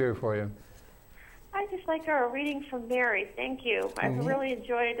 what can we do for you? I just like a reading from Mary. Thank you. I've really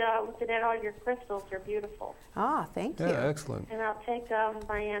enjoyed looking at all your crystals. They're beautiful. Ah, thank you. Yeah, excellent. And I'll take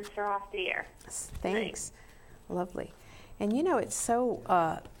my answer off the air. Thanks. Lovely. And you know, it's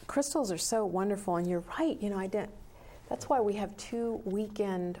so, crystals are so wonderful, and you're right, you know, that's why we have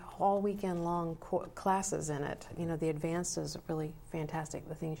all weekend long classes in it. You know, the advanced is really fantastic,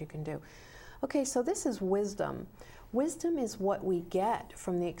 the things you can do. Okay, so this is wisdom. Wisdom is what we get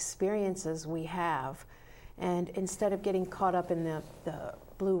from the experiences we have. And instead of getting caught up in the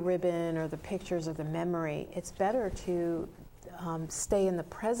blue ribbon or the pictures of the memory, it's better to stay in the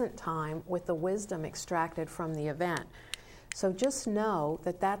present time with the wisdom extracted from the event. So just know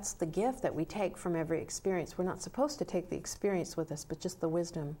that that's the gift that we take from every experience. We're not supposed to take the experience with us, but just the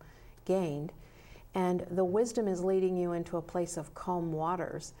wisdom gained. And the wisdom is leading you into a place of calm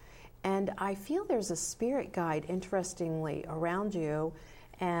waters. And I feel there's a spirit guide, interestingly, around you.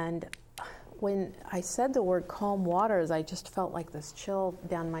 And when I said the word calm waters, I just felt like this chill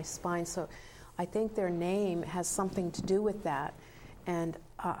down my spine. So I think their name has something to do with that. And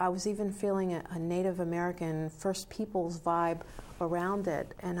I was even feeling a Native American First Peoples vibe around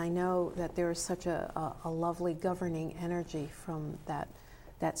it. And I know that there is such a lovely governing energy from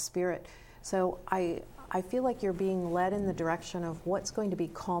that spirit. So I feel like you're being led in the direction of what's going to be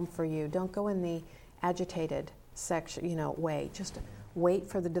calm for you. Don't go in the agitated way. Just wait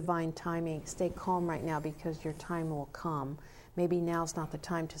for the divine timing. Stay calm right now because your time will come. Maybe now's not the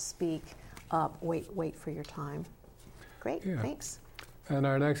time to speak up. Wait for your time. Great, thanks. And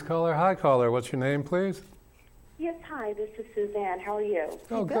our next caller, hi caller, what's your name, please? Yes, hi, this is Suzanne. How are you?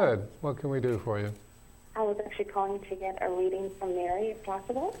 Oh, good. What can we do for you? I was actually calling to get a reading from Mary, if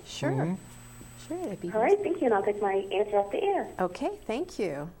possible. Sure. Sure, that'd be all right, thank you, and I'll take my answer off the air. Okay, thank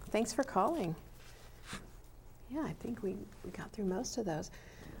you. Thanks for calling. Yeah, I think we got through most of those.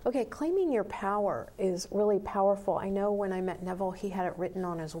 Okay, claiming your power is really powerful. I know when I met Neville, he had it written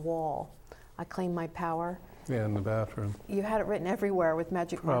on his wall. I claim my power. Yeah, in the bathroom. You had it written everywhere with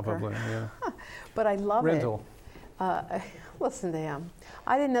magic marker. Probably, yeah. But I love Rental. it. Listen to him.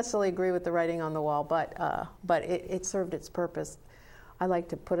 I didn't necessarily agree with the writing on the wall, but it served its purpose. I like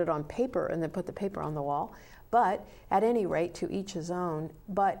to put it on paper and then put the paper on the wall. But at any rate, to each his own.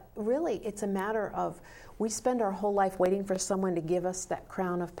 But really, it's a matter of we spend our whole life waiting for someone to give us that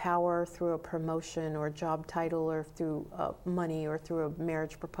crown of power through a promotion or a job title or through money or through a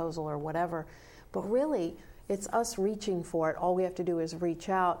marriage proposal or whatever. But really, it's us reaching for it. All we have to do is reach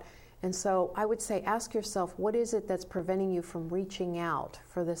out. And so I would say ask yourself, what is it that's preventing you from reaching out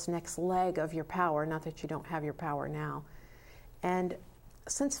for this next leg of your power? Not that you don't have your power now. And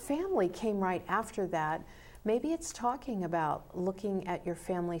since family came right after that, maybe it's talking about looking at your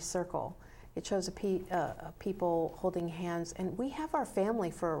family circle. It shows people holding hands. And we have our family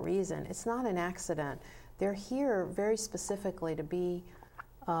for a reason. It's not an accident. They're here very specifically to be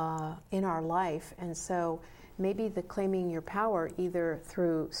in our life. And so maybe the claiming your power either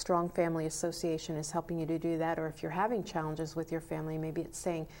through strong family association is helping you to do that, or if you're having challenges with your family, maybe it's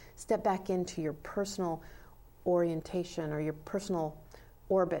saying step back into your personal orientation or your personal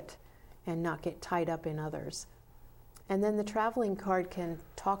orbit and not get tied up in others. And then the traveling card can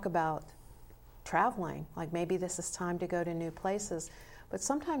talk about traveling, like maybe this is time to go to new places. But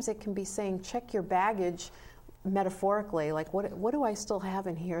sometimes it can be saying check your baggage metaphorically, like what do I still have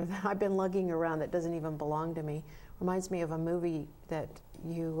in here that I've been lugging around that doesn't even belong to me? Reminds me of a movie that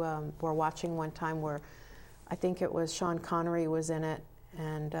you were watching one time where I think it was Sean Connery was in it,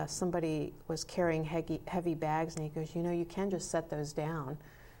 and somebody was carrying heavy bags, and he goes, you can just set those down.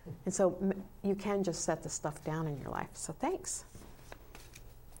 And so you can just set the stuff down in your life. So thanks.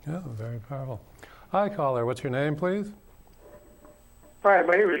 Yeah, very powerful. Hi, caller. What's your name, please? Hi,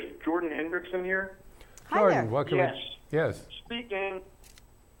 my name is Jordan Hendrickson here. Hi Jordan, there. what can Yes. we? Yes. Speaking.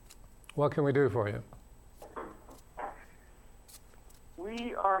 What can we do for you?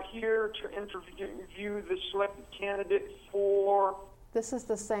 We are here to interview the selected candidate for... This is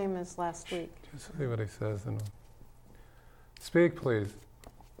the same as last week. Just see what he says. And speak, please.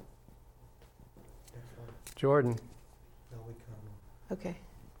 Jordan. Okay.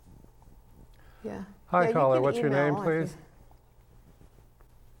 Yeah. Hi, Yeah, you caller. can What's your name, email if please?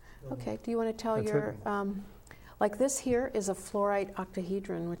 Okay, do you want to tell That's your, like this here is a fluorite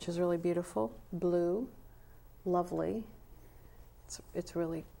octahedron, which is really beautiful, blue, lovely. It's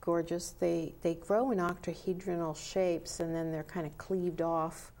really gorgeous. They grow in octahedral shapes and then they're kind of cleaved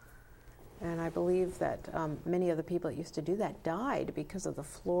off. And I believe that many of the people that used to do that died because of the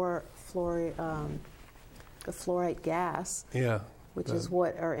fluorite gas. Yeah. which is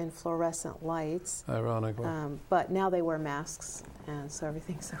what are in fluorescent lights. Ironically. But now they wear masks, and so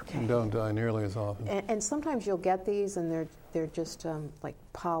everything's okay. And don't die nearly as often. And sometimes you'll get these, and they're just like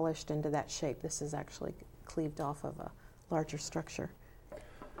polished into that shape. This is actually cleaved off of a larger structure.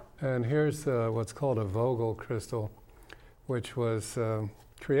 And here's what's called a Vogel crystal, which was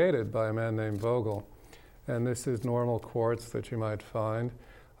created by a man named Vogel. And this is normal quartz that you might find.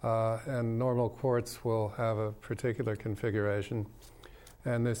 And normal quartz will have a particular configuration.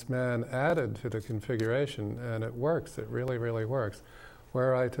 And this man added to the configuration, and it works. It really, really works.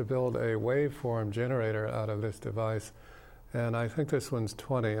 Were I to build a waveform generator out of this device, and I think this one's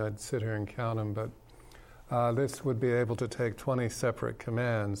 20, I'd sit here and count them, but this would be able to take 20 separate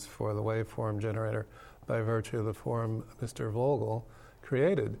commands for the waveform generator by virtue of the form Mr. Vogel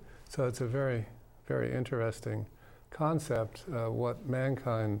created. So it's a very, very interesting concept, what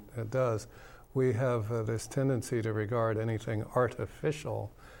mankind does. We have this tendency to regard anything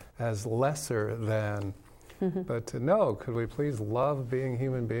artificial as lesser than. But to know, could we please love being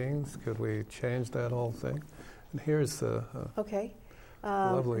human beings? Could we change that whole thing? And here's a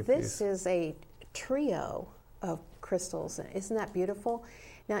lovely this piece. is a trio of crystals. Isn't that beautiful?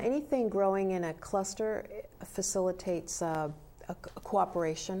 Now, anything growing in a cluster facilitates a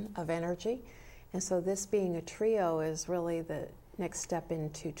cooperation of energy. And so this being a trio is really the next step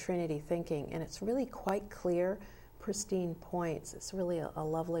into Trinity thinking. And it's really quite clear, pristine points. It's really a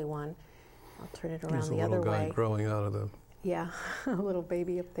lovely one. I'll turn it around the other way. There's a little guy growing out of the... Yeah, a little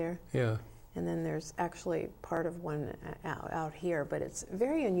baby up there. Yeah. And then there's actually part of one out here, but it's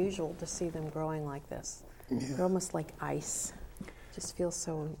very unusual to see them growing like this. Yeah. They're almost like ice. Just feels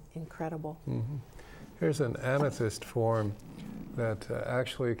so incredible. Mm-hmm. Here's an amethyst form that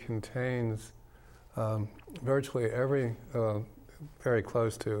actually contains virtually every, very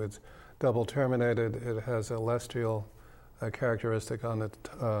close to, it's double terminated, it has a celestial characteristic on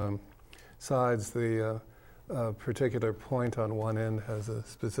the sides, the particular point on one end has a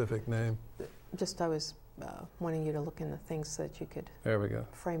specific name. I was wanting you to look in the things so that you could there we go.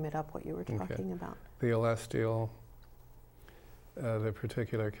 Frame it up what you were talking about. The celestial, the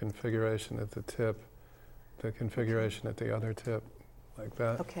particular configuration at the tip, the configuration at the other tip, like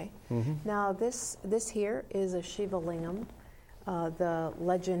that. Okay. Mm-hmm. Now this here is a Shiva Lingam. The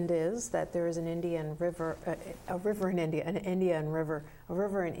legend is that there is an Indian river, a river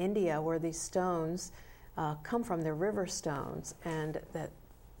in India where these stones come from. They're river stones, and that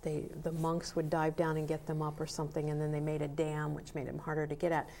the monks would dive down and get them up or something, and then they made a dam which made them harder to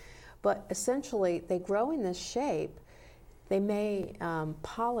get at. But essentially, they grow in this shape. They may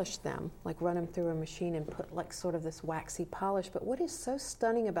polish them, like run them through a machine and put like sort of this waxy polish. But what is so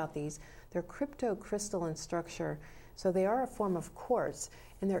stunning about these, they're cryptocrystalline structure. So they are a form of quartz,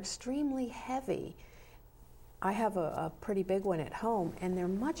 and they're extremely heavy. I have a pretty big one at home, and they're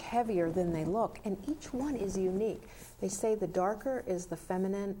much heavier than they look, and each one is unique. They say the darker is the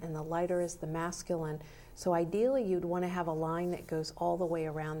feminine and the lighter is the masculine. So ideally, you'd want to have a line that goes all the way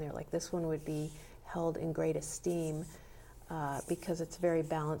around there. Like this one would be held in great esteem because it's very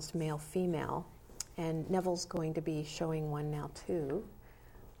balanced male-female. And Neville's going to be showing one now, too.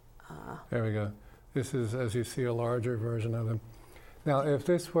 There we go. This is, as you see, a larger version of them. Now, if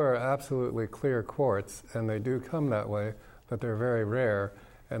this were absolutely clear quartz, and they do come that way, but they're very rare,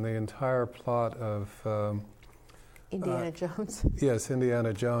 and the entire plot of... Indiana Jones. Yes,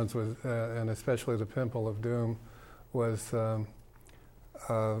 Indiana Jones was, and especially the Pimple of Doom, was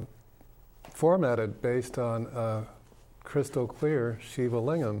formatted based on crystal clear Shiva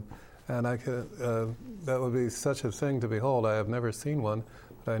Lingam, and I could, that would be such a thing to behold. I have never seen one,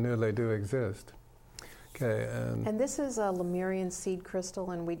 but I knew they do exist. Okay, and this is a Lemurian seed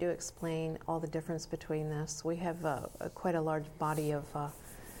crystal, and we do explain all the difference between this. We have quite a large body of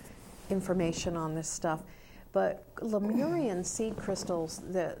information on this stuff. But Lemurian seed crystals,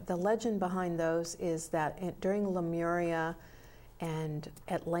 the legend behind those is that during Lemuria and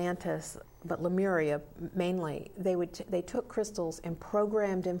Atlantis, but Lemuria mainly, they took crystals and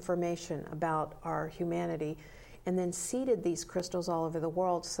programmed information about our humanity and then seeded these crystals all over the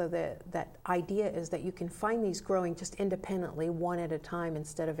world. So that idea is that you can find these growing just independently, one at a time,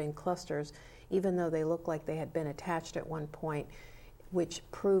 instead of in clusters, even though they look like they had been attached at one point, which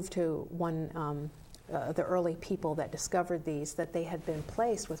proved to the early people that discovered these, that they had been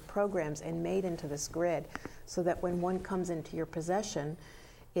placed with programs and made into this grid, so that when one comes into your possession,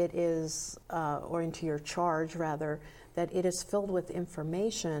 it is, or into your charge rather, that it is filled with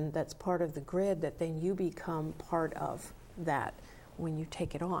information that's part of the grid, that then you become part of that when you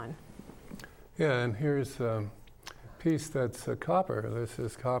take it on. Yeah, and here's a piece that's copper. This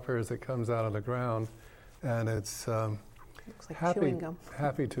is copper as it comes out of the ground, and it's Looks like chewing gum.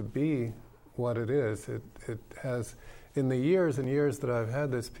 Happy to be what it is. It has, in the years and years that I've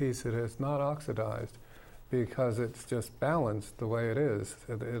had this piece, it has not oxidized because it's just balanced the way it is.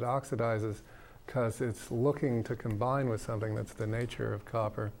 It oxidizes because it's looking to combine with something that's the nature of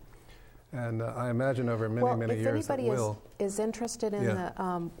copper. And I imagine over many years it will. If anybody is interested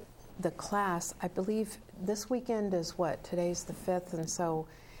in the class, I believe this weekend is what? Today's the 5th, and so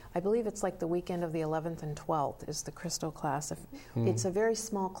I believe it's like the weekend of the 11th and 12th is the crystal class. It's a very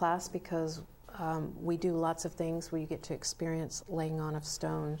small class because we do lots of things where you get to experience laying on of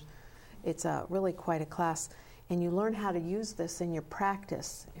stones. It's really quite a class. And you learn how to use this in your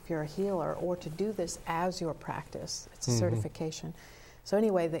practice if you're a healer, or to do this as your practice. It's a certification. So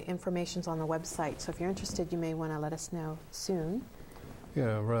anyway, the information's on the website. So if you're interested, you may want to let us know soon.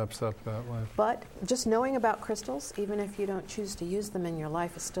 Yeah, it wraps up that way. But just knowing about crystals, even if you don't choose to use them in your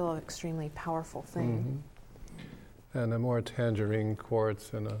life, is still an extremely powerful thing. And a more tangerine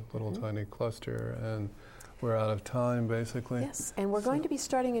quartz in a little tiny cluster, and we're out of time, basically. Yes, and we're going to be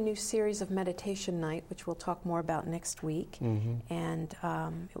starting a new series of meditation night, which we'll talk more about next week. And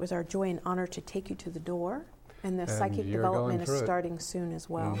it was our joy and honor to take you to the door, and the psychic development is starting soon as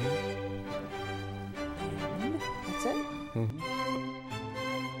well. And that's it.